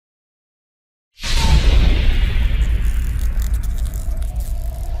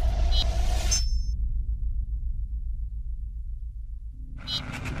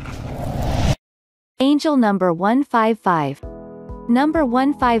Angel number 155. Number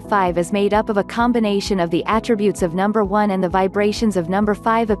 155 is made up of a combination of the attributes of number 1 and the vibrations of number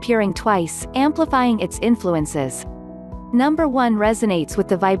 5 appearing twice, amplifying its influences. Number 1 resonates with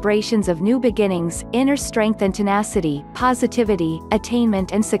the vibrations of new beginnings, inner strength and tenacity, positivity,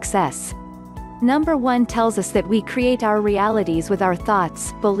 attainment and success. Number 1 tells us that we create our realities with our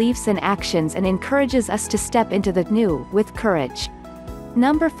thoughts, beliefs and actions, and encourages us to step into the new, with courage.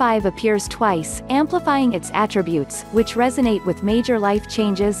 Number 5 appears twice, amplifying its attributes, which resonate with major life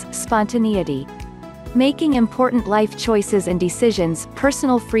changes, spontaneity, making important life choices and decisions,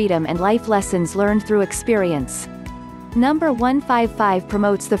 personal freedom and life lessons learned through experience. Number 155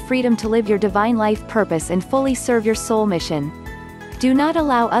 promotes the freedom to live your divine life purpose and fully serve your soul mission. Do not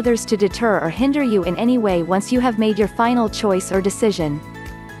allow others to deter or hinder you in any way once you have made your final choice or decision.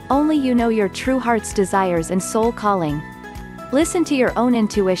 Only you know your true heart's desires and soul calling. Listen to your own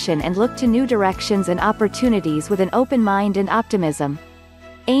intuition and look to new directions and opportunities with an open mind and optimism.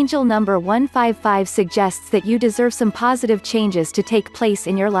 Angel number 155 suggests that you deserve some positive changes to take place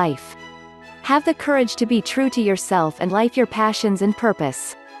in your life. Have the courage to be true to yourself and life your passions and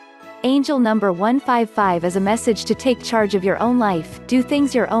purpose. Angel number 155 is a message to take charge of your own life, do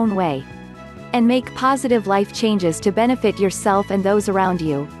things your own way, and make positive life changes to benefit yourself and those around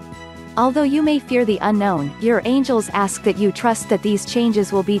you. Although you may fear the unknown, your angels ask that you trust that these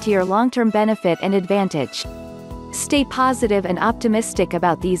changes will be to your long-term benefit and advantage. Stay positive and optimistic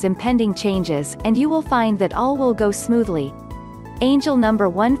about these impending changes, and you will find that all will go smoothly. Angel number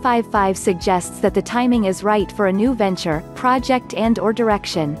 155 suggests that the timing is right for a new venture, project and/or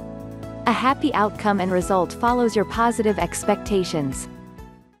direction. A happy outcome and result follows your positive expectations.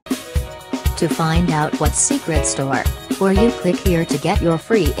 To find out what secret store, or you click here to get your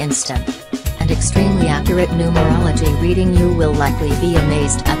free instant and extremely accurate numerology reading. You will likely be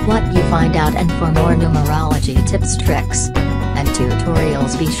amazed at what you find out, and for more numerology tips, tricks, and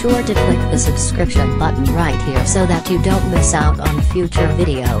tutorials, be sure to click the subscription button right here so that you don't miss out on future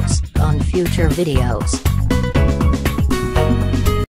videos.